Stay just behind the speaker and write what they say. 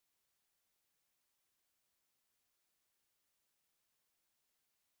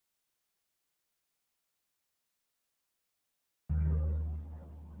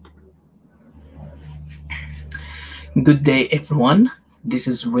Good day, everyone. This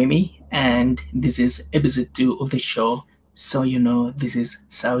is Rémi, and this is episode 2 of the show. So, this is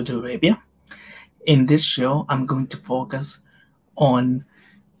Saudi Arabia. In this show, I'm going to focus on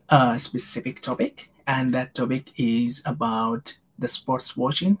a specific topic, and that topic is about the sports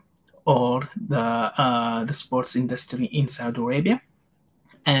watching or the sports industry in Saudi Arabia.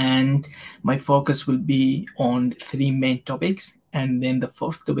 And my focus will be on three main topics, and then the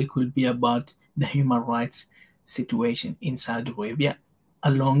fourth topic will be about the human rights situation in Saudi Arabia,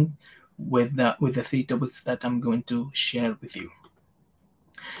 along with the three topics that I'm going to share with you.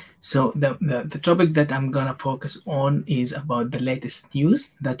 So the topic that I'm gonna focus on is about the latest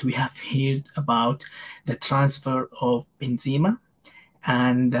news that we have heard about the transfer of Benzema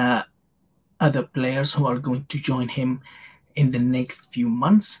and other players who are going to join him in the next few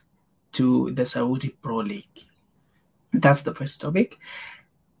months to the Saudi Pro League. That's the first topic.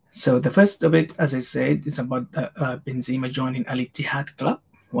 So the first topic, as I said, is about Benzema joining Alittihad club,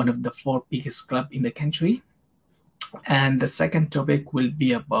 one of the four biggest clubs in the country. And the second topic will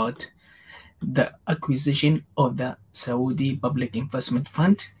be about the acquisition of the Saudi Public Investment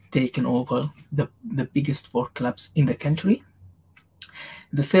Fund, taking over the biggest four clubs in the country.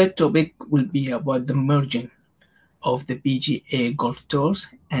 The third topic will be about the merging of the PGA Golf Tours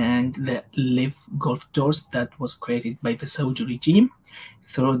and the LIV Golf Tours that was created by the Saudi regime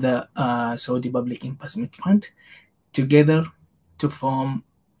through the Saudi Public Investment Fund together to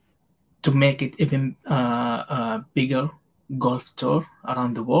make it even a bigger golf tour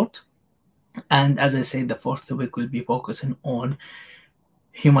around the world. And as I said, the fourth topic will be focusing on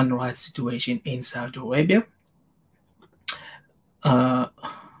human rights situation in Saudi Arabia. But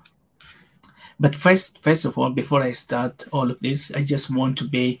first of all, before I start all of this, I just want to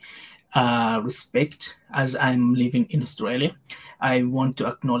pay respect as I'm living in Australia. I want to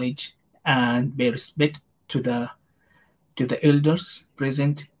acknowledge and pay respect to the elders,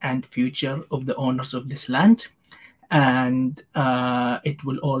 present and future of the owners of this land, and it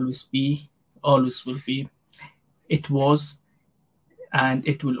will always will be, it was, and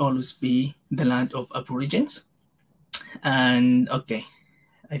it will always be the land of Aborigines. And okay,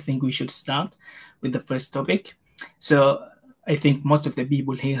 I think we should start with the first topic. So I think most of the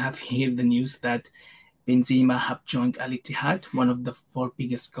people here have heard the news that Benzema have joined Alittihad, one of the four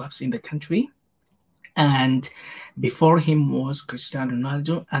biggest clubs in the country. And before him was Cristiano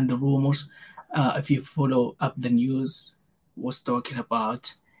Ronaldo, and the rumors, if you follow up the news, was talking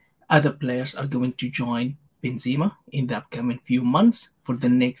about other players are going to join Benzema in the upcoming few months for the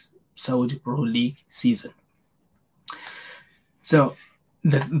next Saudi Pro League season. So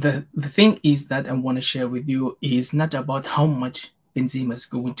the thing is that I want to share with you is not about how much Benzema is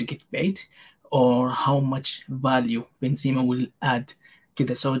going to get paid or how much value Benzema will add to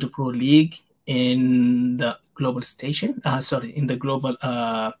the Saudi Pro League in the global station. In the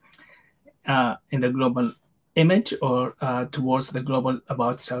global image or towards the global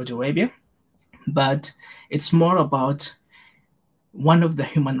about Saudi Arabia, but it's more about one of the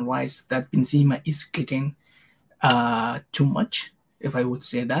human rights that Benzema is getting too much, if I would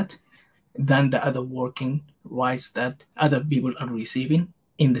say that, than the other working rights that other people are receiving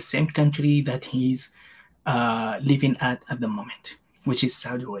in the same country that he's living at the moment, which is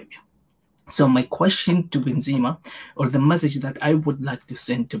Saudi Arabia. So my question to Benzema, or the message that I would like to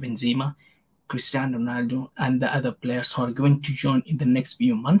send to Benzema, Cristiano Ronaldo, and the other players who are going to join in the next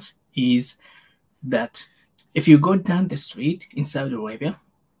few months is that if you go down the street in Saudi Arabia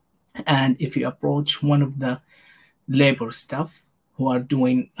and if you approach one of the labor staff who are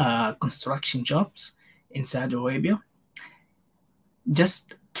doing construction jobs in Saudi Arabia,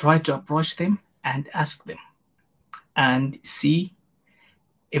 just try to approach them and ask them and see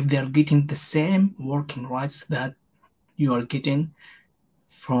if they're getting the same working rights that you are getting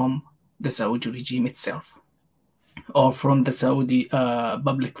from the Saudi regime itself or from the Saudi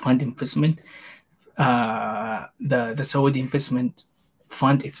public fund investment, the Saudi investment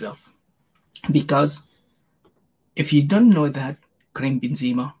fund itself. Because if you don't know that Karim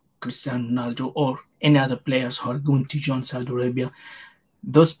Benzema, Cristiano Ronaldo, or any other players who are going to join Saudi Arabia,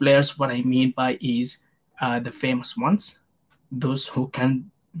 those players, what I mean by is the famous ones, those who can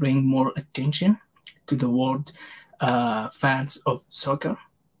bring more attention to the world fans of soccer.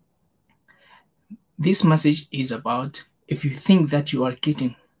 This message is about if you think that you are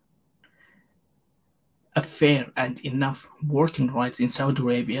getting a fair and enough working rights in Saudi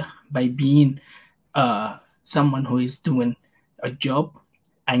Arabia by being someone who is doing a job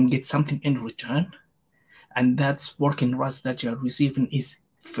and get something in return, and that's working rights that you are receiving is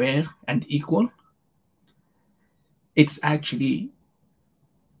fair and equal, it's actually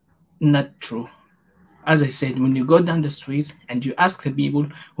not true. As I said, when you go down the streets and you ask the people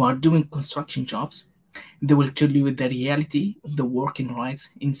who are doing construction jobs, they will tell you the reality of the working rights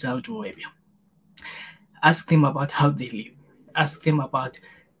in Saudi Arabia. Ask them about how they live. Ask them about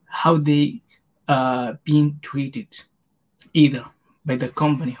how they being treated, either by the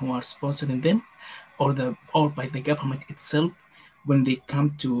company who are sponsoring them, or by the government itself when they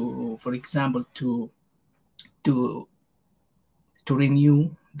come to, for example, to renew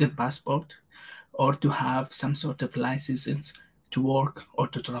their passport or to have some sort of license to work or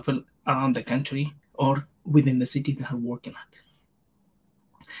to travel around the country or within the city they are working at.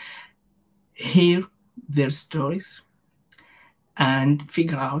 Hear their stories and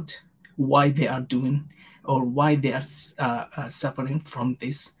figure out why they are doing or why they are suffering from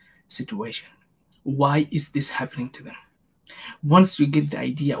this situation. Why is this happening to them? Once you get the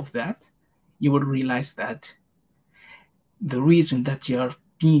idea of that, you will realize that the reason that you are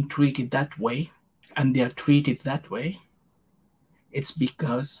being treated that way and they are treated that way, it's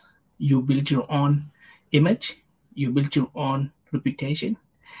because you build your own image, you build your own reputation,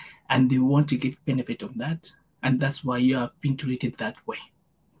 and they want to get benefit of that, and that's why you have been treated that way.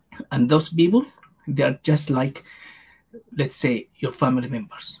 And those people, they are just like, let's say, your family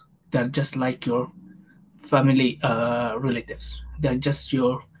members. They are just like your family relatives. They are just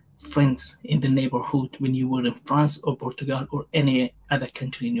your friends in the neighborhood when you were in France or Portugal or any other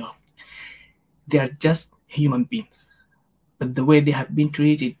country in Europe. They are just human beings. But the way they have been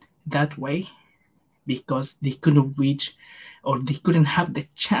treated that way, because they couldn't reach or they couldn't have the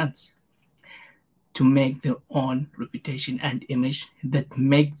chance to make their own reputation and image that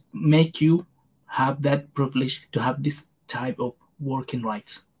make you have that privilege to have this type of working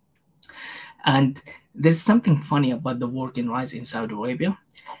rights. And there's something funny about the working rights in Saudi Arabia.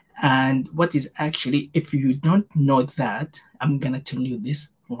 And what is actually, if you don't know that, I'm gonna tell you this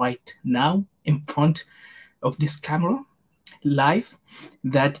right now in front of this camera live,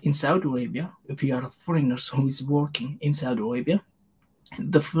 that in Saudi Arabia, if you are a foreigner who is working in Saudi Arabia,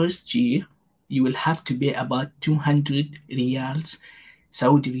 the first year you will have to pay about 200 riyals,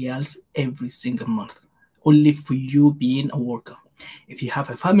 Saudi riyals, every single month, only for you being a worker. If you have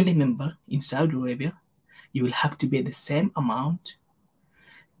a family member in Saudi Arabia, you will have to pay the same amount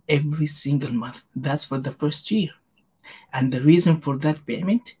every single month. That's for the first year. And the reason for that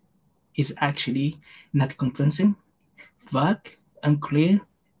payment is actually not convincing, vague, unclear,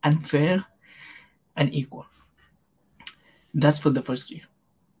 unfair, and equal. That's for the first year.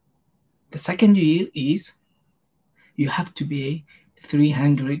 The second year is you have to pay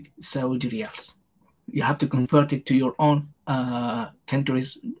 300 Saudi riyals. You have to convert it to your own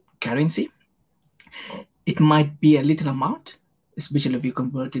country's currency. It might be a little amount, especially if you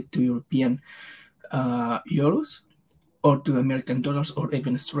convert it to European euros or to American dollars or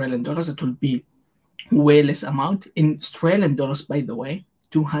even Australian dollars. It will be way less amount. In Australian dollars, by the way,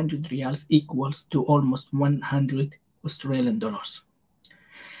 200 riyals equals to almost 100 Australian dollars.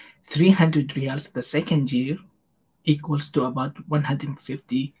 300 riyals the second year equals to about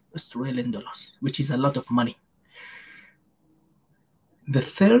 150 Australian dollars, which is a lot of money. The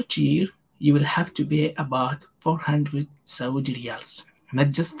third year, you will have to pay about 400 Saudi riyals, not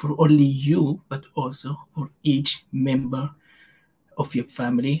just for only you, but also for each member of your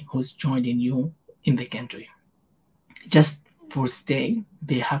family who's joining you in the country. Just for staying,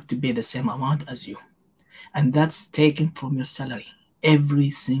 they have to pay the same amount as you. And that's taken from your salary every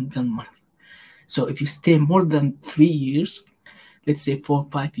single month. So if you stay more than 3 years, let's say 4 or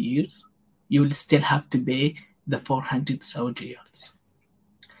 5 years, you will still have to pay the 400 Saudi riyals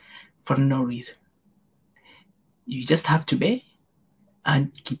for no reason. You just have to pay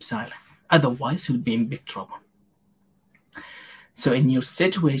and keep silent. Otherwise, you'll be in big trouble. So in your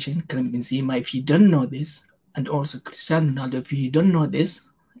situation, Karim Benzema, if you don't know this, and also Cristiano Ronaldo, if you don't know this,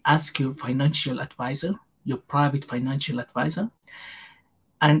 ask your financial advisor, your private financial advisor,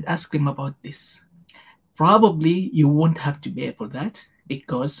 and ask them about this. Probably you won't have to pay for that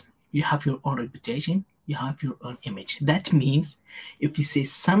because you have your own reputation, you have your own image. That means if you say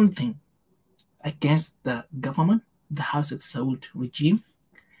something against the government, the House of Saud regime,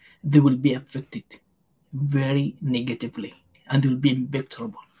 they will be affected very negatively and they'll be in big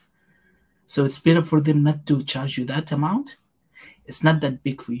trouble. So it's better for them not to charge you that amount. It's not that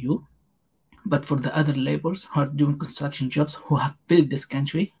big for you, but for the other laborers who are doing construction jobs, who have built this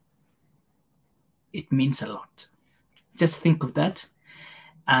country, it means a lot. Just think of that,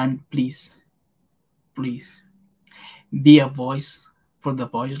 and please, please, be a voice for the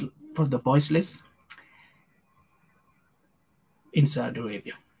voiceless in Saudi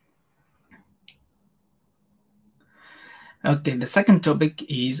Arabia. Okay, the second topic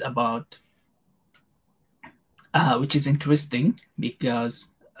is about which is interesting because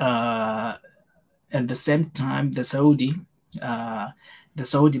at the same time, the Saudi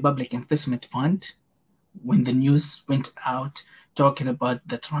Public Investment Fund, when the news went out talking about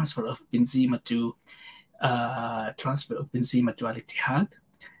the transfer of Benzema to Al-Ittihad,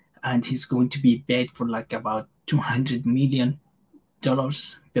 and he's going to be paid for like about $200 million per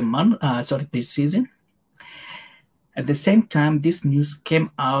season. At the same time, this news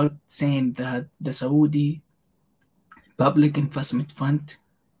came out saying that the Saudi Public Investment Fund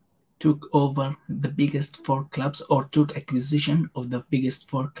took over the biggest 4 clubs, or took acquisition of the biggest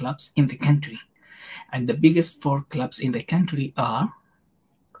 4 clubs in the country. And the biggest 4 clubs in the country are,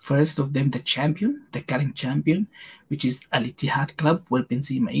 first of them, the current champion, which is Alittihad club, where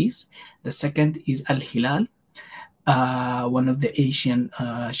Benzema is. The second is Al-Hilal, one of the Asian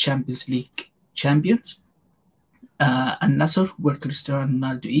Champions League champions. Al-Nasr, where Cristiano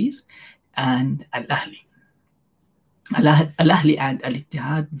Ronaldo is, and Al-Ahli. Al-Ahli and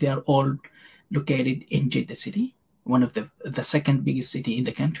Al-Ittihad, they are all located in Jeddah city, one of the second biggest city in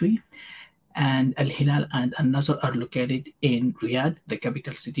the country. And Al-Hilal and Al-Nasr are located in Riyadh, the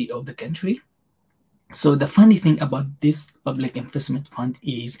capital city of the country. So the funny thing about this public investment fund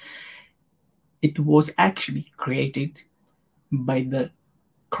is it was actually created by the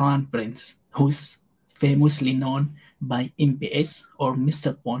Crown Prince, who's famously known by MBS or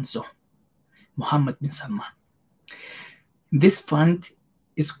Mr. Bonzo, Mohammed bin Salman. This fund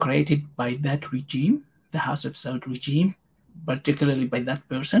is created by that regime, the House of Saud regime, particularly by that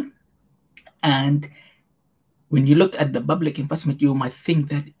person. And when you look at the public investment, you might think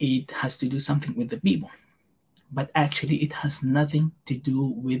that it has to do something with the people. But actually, it has nothing to do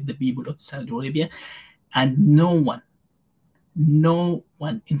with the people of Saudi Arabia. And no one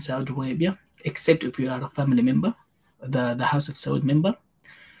in Saudi Arabia, except if you are a family member, the House of Saud member,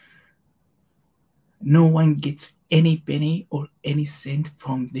 no one gets any penny or any cent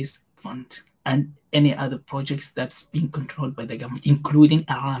from this fund and any other projects that's being controlled by the government, including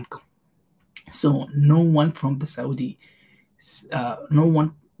Aramco. So no one from the Saudi, no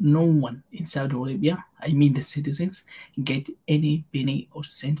one in Saudi Arabia, I mean the citizens, get any penny or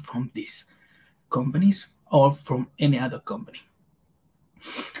cent from these companies or from any other company.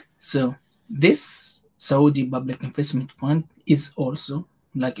 So this Saudi Public Investment Fund is also,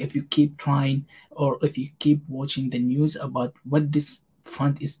 like, if you keep trying or if you keep watching the news about what this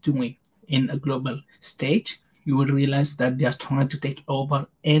fund is doing in a global stage, you will realize that they are trying to take over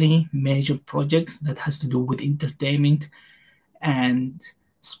any major projects that has to do with entertainment and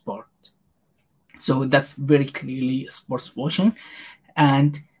sport. So that's very clearly sports washing.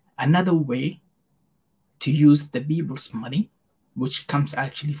 And another way to use the people's money, which comes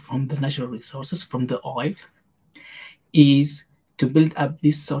actually from the natural resources, from the oil, is to build up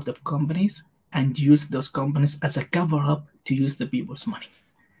these sort of companies and use those companies as a cover-up to use the people's money.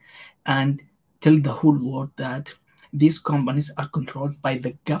 And tell the whole world that these companies are controlled by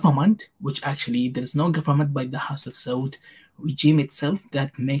the government, which actually there's no government by the House of Saud regime itself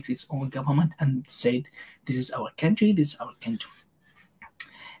that makes its own government and said, this is our country, this is our country.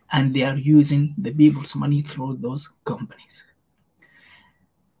 And they are using the people's money through those companies.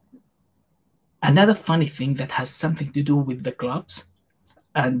 Another funny thing that has something to do with the clubs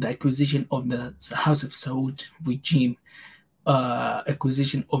and the acquisition of the House of Saud regime,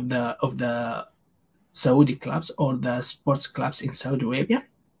 acquisition of the Saudi clubs or the sports clubs in Saudi Arabia,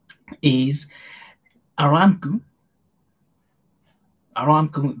 is Aramco,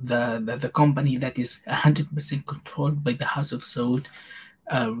 the company that is 100% controlled by the House of Saud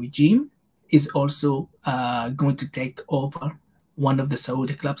regime, is also going to take over one of the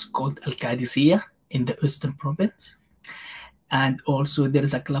Saudi clubs called Al-Qadisiyah in the Eastern Province. And also there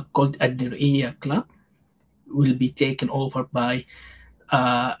is a club called Al-Dir'iyah club, will be taken over by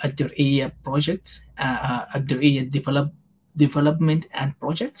Al-Dir'iyah projects, Al-Dir'iyah development and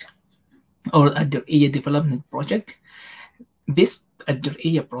project, or Al-Dir'iyah development project. This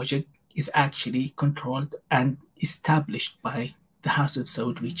Al-Dir'iyah project is actually controlled and established by the House of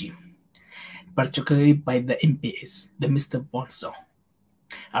Saud regime, particularly by the MPs, the Mr. Bonzo.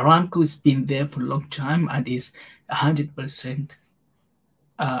 Aramco has been there for a long time and is 100%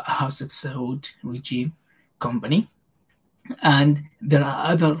 House of Saud regime company. And there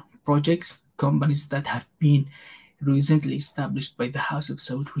are other projects, companies that have been recently established by the House of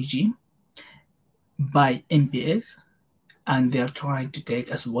Saud regime, by MPs, and they are trying to take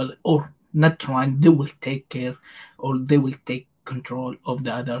as well, or not trying, they will take care, or they will take control of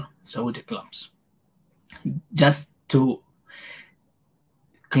the other Saudi clubs, just to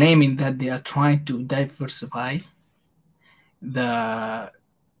claiming that they are trying to diversify the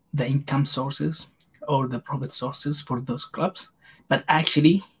income sources or the profit sources for those clubs, but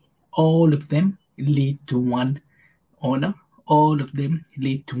actually all of them lead to one owner, all of them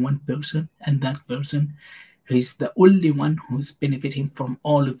lead to one person, and that person is the only one who's benefiting from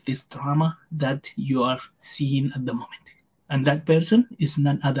all of this drama that you are seeing at the moment. And that person is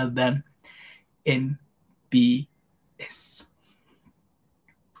none other than MBS.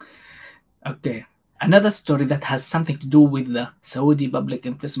 Okay, another story that has something to do with the Saudi Public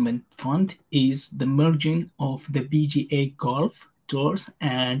Investment Fund is the merging of the PGA Golf Tours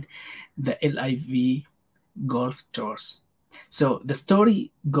and the LIV Golf Tours. So the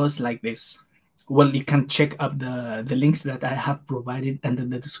story goes like this. Well, you can check up the links that I have provided under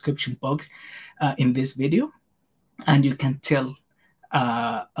the description box in this video, and you can tell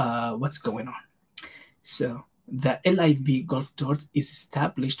what's going on. So the LIV Golf Tour is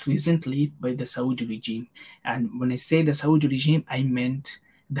established recently by the Saudi regime. And when I say the Saudi regime, I meant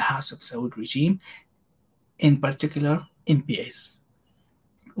the House of Saud regime, in particular MPS.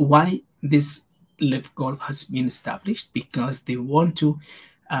 Why this LIV Golf has been established? Because they want to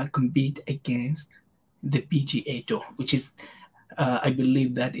compete against the PGA Tour, which is, I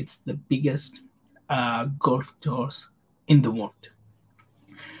believe that it's the biggest golf tours in the world.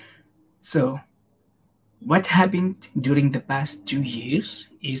 So what happened during the past 2 years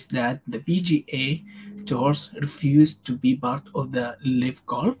is that the PGA Tours refused to be part of the LIV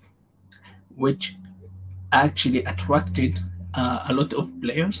Golf, which actually attracted a lot of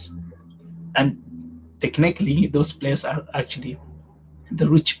players. And technically, those players are actually the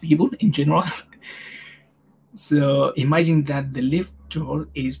rich people in general. So imagine that the LIV Tour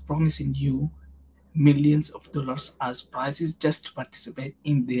is promising you millions of dollars as prizes just to participate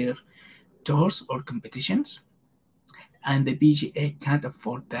in their tours or competitions, and the PGA can't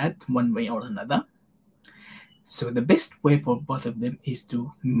afford that one way or another. So the best way for both of them is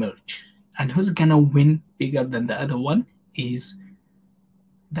to merge, and who's gonna win bigger than the other one is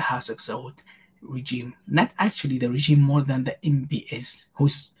the House of Saud regime, not actually the regime, more than the MBS,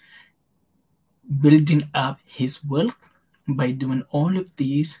 who's building up his wealth by doing all of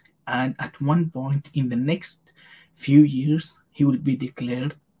these, and at one point in the next few years he will be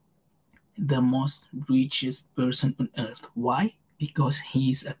declared the most richest person on earth. Why? Because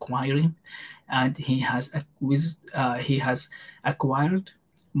he is acquiring, and he has acquired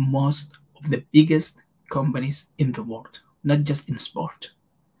most of the biggest companies in the world, not just in sport.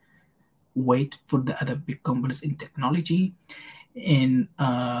 Wait for the other big companies in technology, in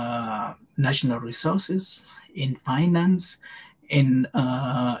national resources, in finance, in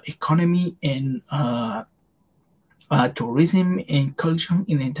economy, in tourism, in culture,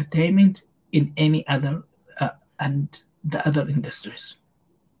 in entertainment, in any other and the other industries.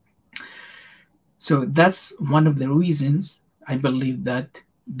 So that's one of the reasons I believe that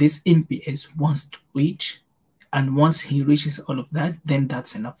this MPS wants to reach, and once he reaches all of that, then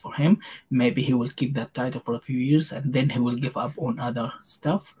that's enough for him. Maybe he will keep that title for a few years, and then he will give up on other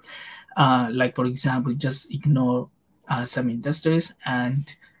stuff. Like, for example, just ignore some industries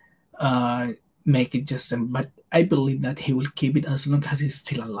and make it just but I believe that he will keep it as long as he's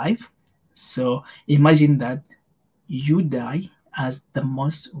still alive. So imagine that you die as the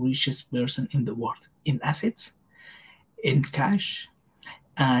most richest person in the world, in assets, in cash,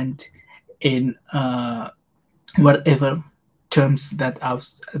 and in whatever terms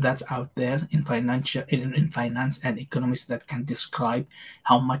that's out there in financial in finance and economics that can describe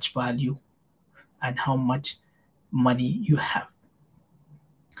how much value and how much money you have.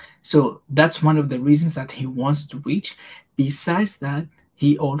 So that's one of the reasons that he wants to reach. Besides that,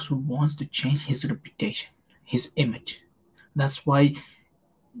 he also wants to change his reputation, his image. That's why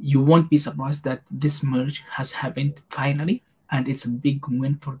you won't be surprised that this merge has happened finally, and it's a big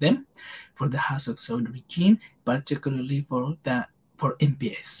win for them, for the House of Saud regime, particularly for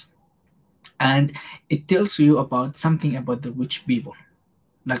MPS. And it tells you about something about the rich people.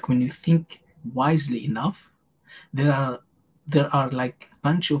 Like, when you think wisely enough, there are like a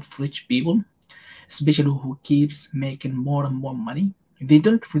bunch of rich people, especially who keeps making more and more money. They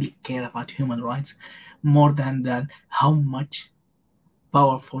don't really care about human rights more than how much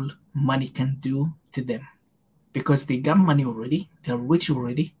powerful money can do to them, because they got money already, they're rich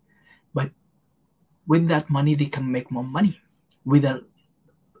already, but with that money they can make more money, whether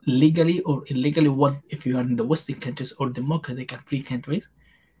legally or illegally. What if you are in the Western countries or democratic and free countries,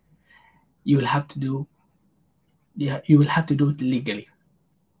 you will have to do it legally,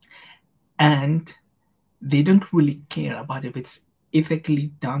 and they don't really care about if it's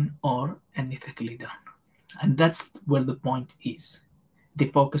ethically done or unethically done. And that's where the point is. They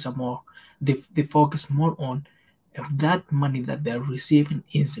focus more on if that money that they're receiving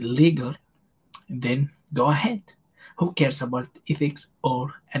is legal, then go ahead. Who cares about ethics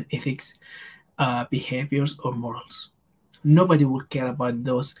or unethics, behaviors or morals? Nobody will care about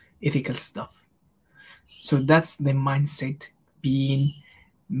those ethical stuff. So that's the mindset being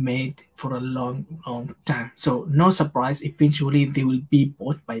made for a long time. So no surprise, eventually they will be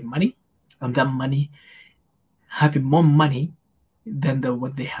bought by money, and that money having more money than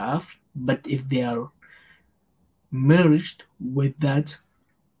what they have. But if they are merged with that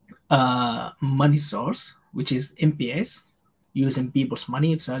money source, which is MPS, using people's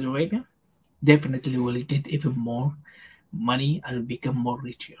money in Saudi Arabia, definitely will get even more money and become more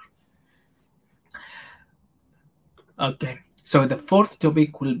richer. Okay, so the fourth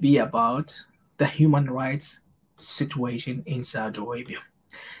topic will be about the human rights situation in Saudi Arabia.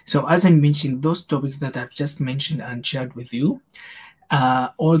 So as I mentioned, those topics that I've just mentioned and shared with you,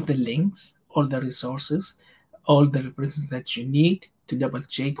 all the links, all the resources, all the references that you need to double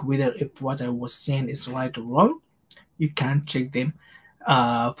check whether if what I was saying is right or wrong, you can check them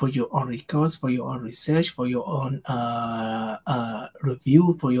for your own records, for your own research, for your own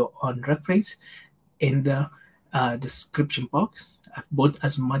review, for your own reference in the description box. I've bought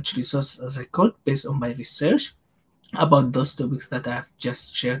as much resource as I could based on my research about those topics that I've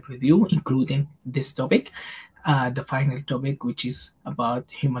just shared with you, including this topic, the final topic, which is about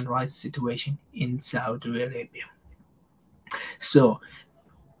human rights situation in Saudi Arabia. So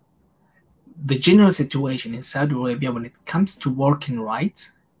the general situation in Saudi Arabia when it comes to working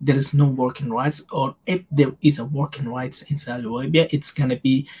rights, there is no working rights, or if there is a working rights in Saudi Arabia, it's going to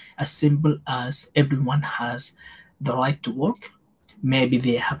be as simple as everyone has the right to work. Maybe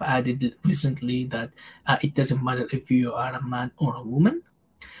they have added recently that it doesn't matter if you are a man or a woman.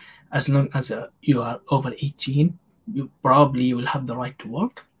 As long as you are over 18, you probably will have the right to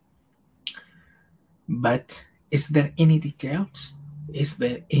work. But is there any details? Is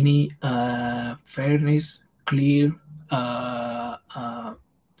there any fairness, clear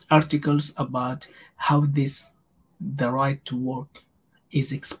articles about how the right to work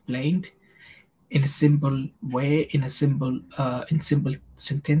is explained in a simple way, in simple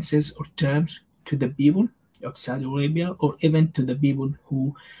sentences or terms to the people of Saudi Arabia, or even to the people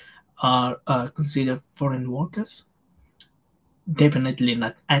who are considered foreign workers? Definitely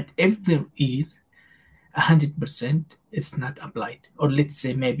not. And if there is, 100% it's not applied, or let's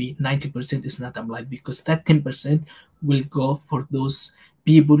say maybe 90% is not applied, because that 10% will go for those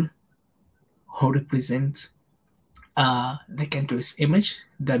people who represent the country's image,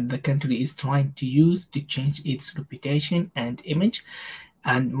 that the country is trying to use to change its reputation and image.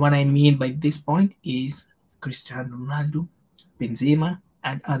 And what I mean by this point is Cristiano Ronaldo, Benzema,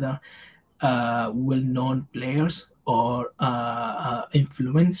 and other well-known players or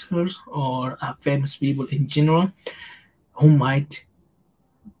influencers or famous people in general, who might,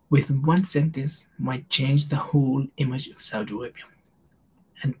 with one sentence, might change the whole image of Saudi Arabia,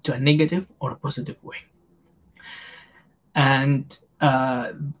 and to a negative or a positive way. And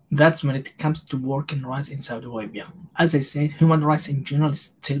that's when it comes to working rights in Saudi Arabia. As I said, human rights in general is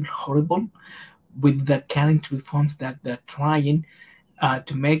still horrible with the current reforms that they're trying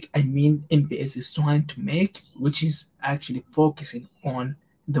to make. I mean, MPS is trying to make, which is actually focusing on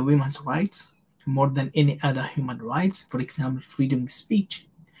the women's rights more than any other human rights. For example, freedom of speech.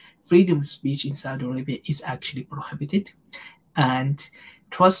 Freedom of speech in Saudi Arabia is actually prohibited. And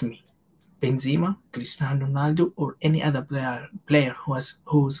trust me, Benzema, Cristiano Ronaldo, or any other player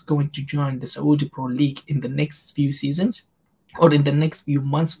who's going to join the Saudi Pro League in the next few seasons, or in the next few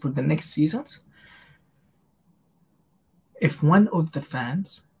months for the next seasons, if one of the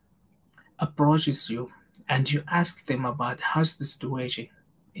fans approaches you and you ask them about how's the situation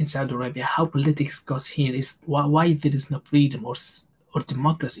in Saudi Arabia, how politics goes here, is why there is no freedom or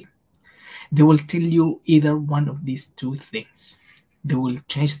democracy, they will tell you either one of these two things. They will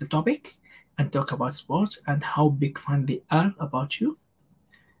change the topic and talk about sports and how big fan they are about you.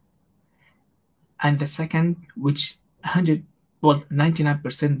 And the second, which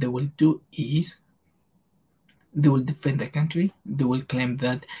 99% they will do, is they will defend the country. They will claim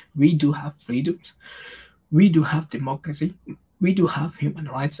that we do have freedoms, we do have democracy, we do have human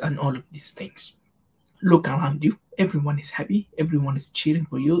rights, and all of these things. Look around you. Everyone is happy. Everyone is cheering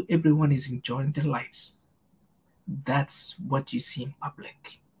for you. Everyone is enjoying their lives. That's what you see in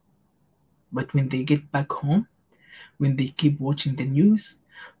public. But when they get back home, when they keep watching the news,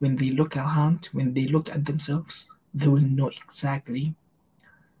 when they look around, when they look at themselves, they will know exactly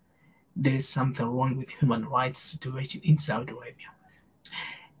there is something wrong with human rights situation in Saudi Arabia.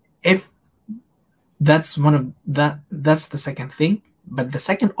 If that's that's the second thing. But the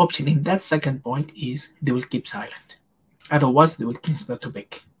second option in that second point is they will keep silent. Otherwise, they will change the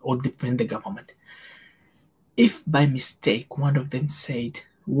topic. or defend the government. If by mistake one of them said,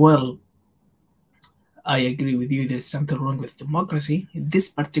 well, I agree with you, there's something wrong with democracy, this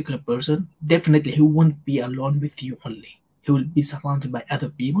particular person, definitely he won't be alone with you only. He will be surrounded by other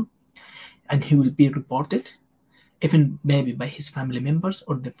people, and he will be reported, even maybe by his family members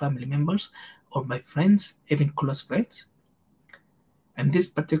or the family members or by friends, even close friends. And this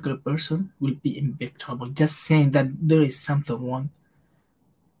particular person will be in big trouble just saying that there is something wrong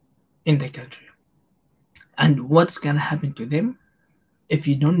in the country. And what's gonna happen to them? If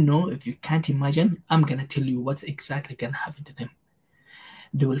you don't know, if you can't imagine, I'm gonna tell you what's exactly gonna happen to them.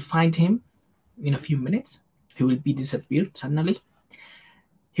 They will find him in a few minutes. He will be disappeared suddenly.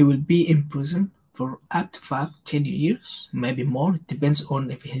 He will be in prison for up to 5-10 years, maybe more. It depends on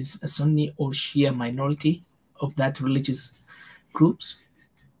if he's a Sunni or Shia minority of that religious groups.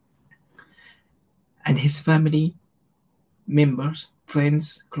 And his family members,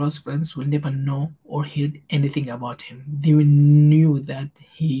 friends, close friends will never know or hear anything about him. They knew that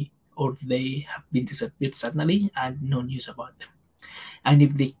he or they have been disappeared suddenly and no news about them. And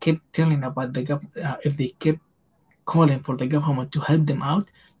if they kept telling about if they kept calling for the government to help them out,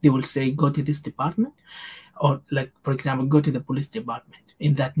 they will say, go to this department, or like, for example, go to the police department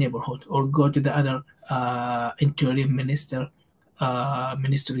in that neighborhood, or go to the other interior ministry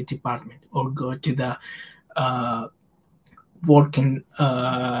department, or go to the working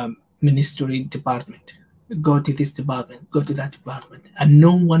ministry department, go to this department, go to that department, and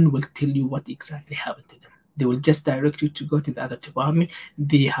no one will tell you what exactly happened to them. They will just direct you to go to the other department.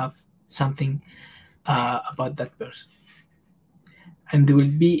 They have something about that person, and they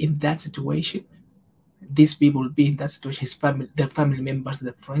will be in that situation. These people will be in that situation. His family, their family members,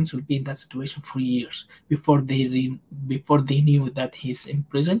 their friends will be in that situation for years before they knew that he's in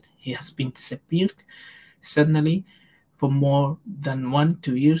prison. He has been disappeared suddenly for more than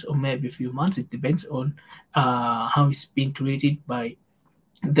 1-2 years, or maybe a few months. It depends on how he's being treated by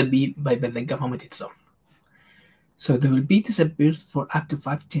the government itself. So they will be disappeared for up to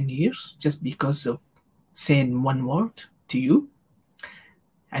 5-10 years just because of saying one word to you.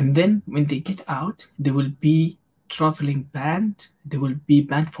 And then when they get out, they will be traveling banned. They will be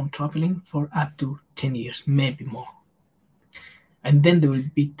banned from traveling for up to 10 years, maybe more. And then they will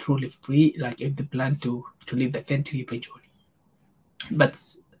be truly free, like if they plan to leave the country eventually. But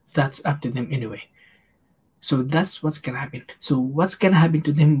that's up to them anyway. So that's what's gonna happen. So what's gonna happen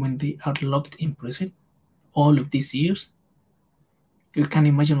to them when they are locked in prison all of these years? You can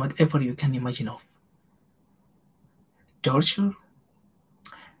imagine whatever you can imagine of. Torture,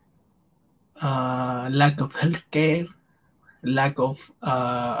 lack of health care, lack of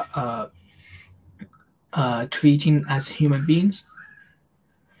treating as human beings,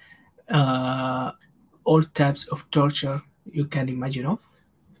 all types of torture you can imagine of.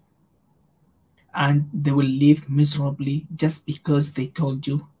 And they will live miserably just because they told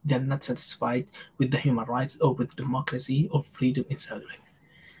you they're not satisfied with the human rights or with democracy or freedom in Saudi Arabia.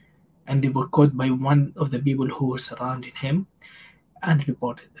 And they were caught by one of the people who were surrounding him and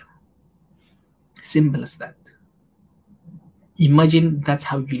reported them. Simple as that. Imagine that's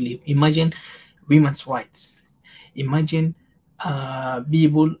how you live. Imagine women's rights. Imagine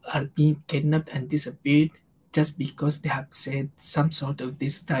people are being kidnapped and disappeared just because they have said some sort of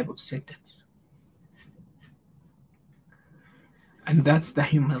this type of sentence. And that's the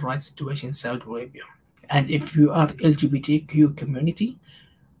human rights situation in Saudi Arabia. And if you are LGBTQ community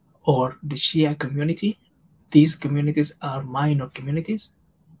or the Shia community, these communities are minor communities,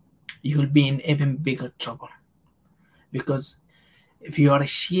 you'll be in even bigger trouble. Because if you are a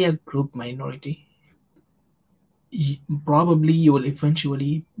Shia group minority, probably you will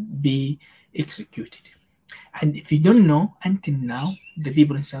eventually be executed. And if you don't know, until now, the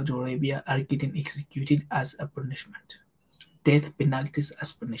people in Saudi Arabia are getting executed as a punishment. Death penalties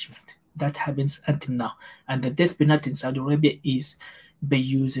as punishment. That happens until now. And the death penalty in Saudi Arabia is by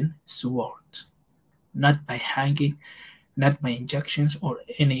using sword, not by hanging, not by injections or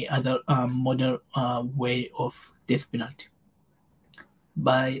any other modern way of death penalty.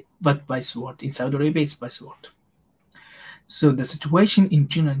 But by sword. In Saudi Arabia, it's by sword. So the situation in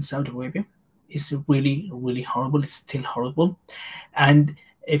general in Saudi Arabia is really, really horrible. It's still horrible. And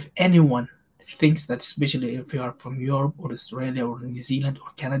if anyone thinks that, especially if you are from Europe or Australia or New Zealand or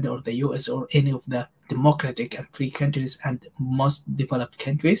Canada or the US or any of the democratic and free countries and most developed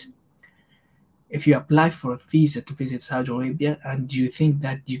countries, if you apply for a visa to visit Saudi Arabia and you think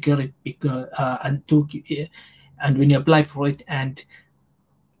that you get it because and when you apply for it and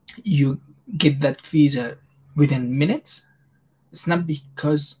you get that visa within minutes, it's not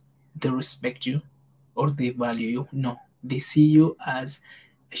because they respect you or they value you. No, they see you as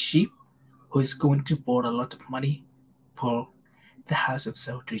a sheep who is going to pour a lot of money for the House of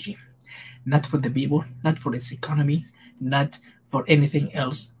Saud regime. Not for the people, not for its economy, not for anything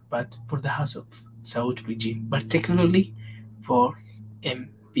else, but for the House of Saud regime, particularly for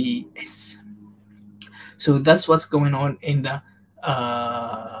MPS. So that's what's going on in the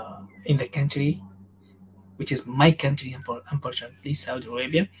country, which is my country, unfortunately, Saudi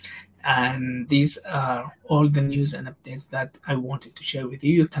Arabia. And these are all the news and updates that I wanted to share with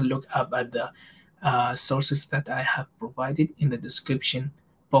you. You can look up at the sources that I have provided in the description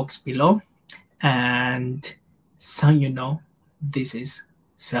box below. And so you know, this is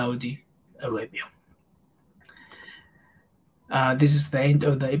Saudi Arabia. This is the end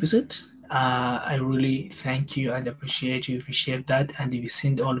of the episode. I really thank you and appreciate you if you share that and if you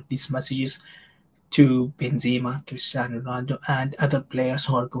send all of these messages to Benzema, Cristiano Ronaldo, and other players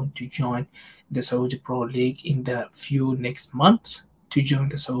who are going to join the Saudi Pro League in the few next months to join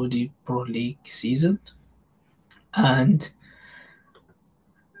the Saudi Pro League season. And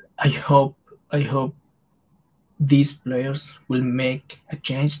I hope these players will make a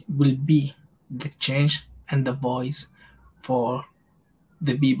change, will be the change and the voice for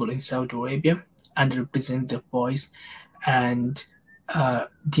the people in Saudi Arabia and represent their voice and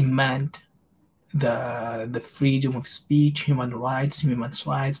demand the freedom of speech, human rights,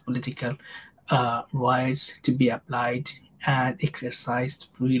 political rights to be applied and exercised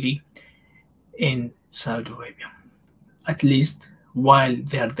freely in Saudi Arabia, at least while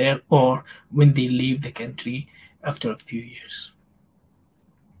they are there or when they leave the country after a few years.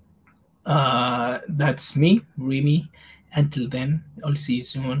 That's me, Rémi. Until then, I'll see you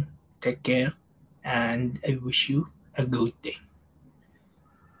soon. Take care, and I wish you a good day.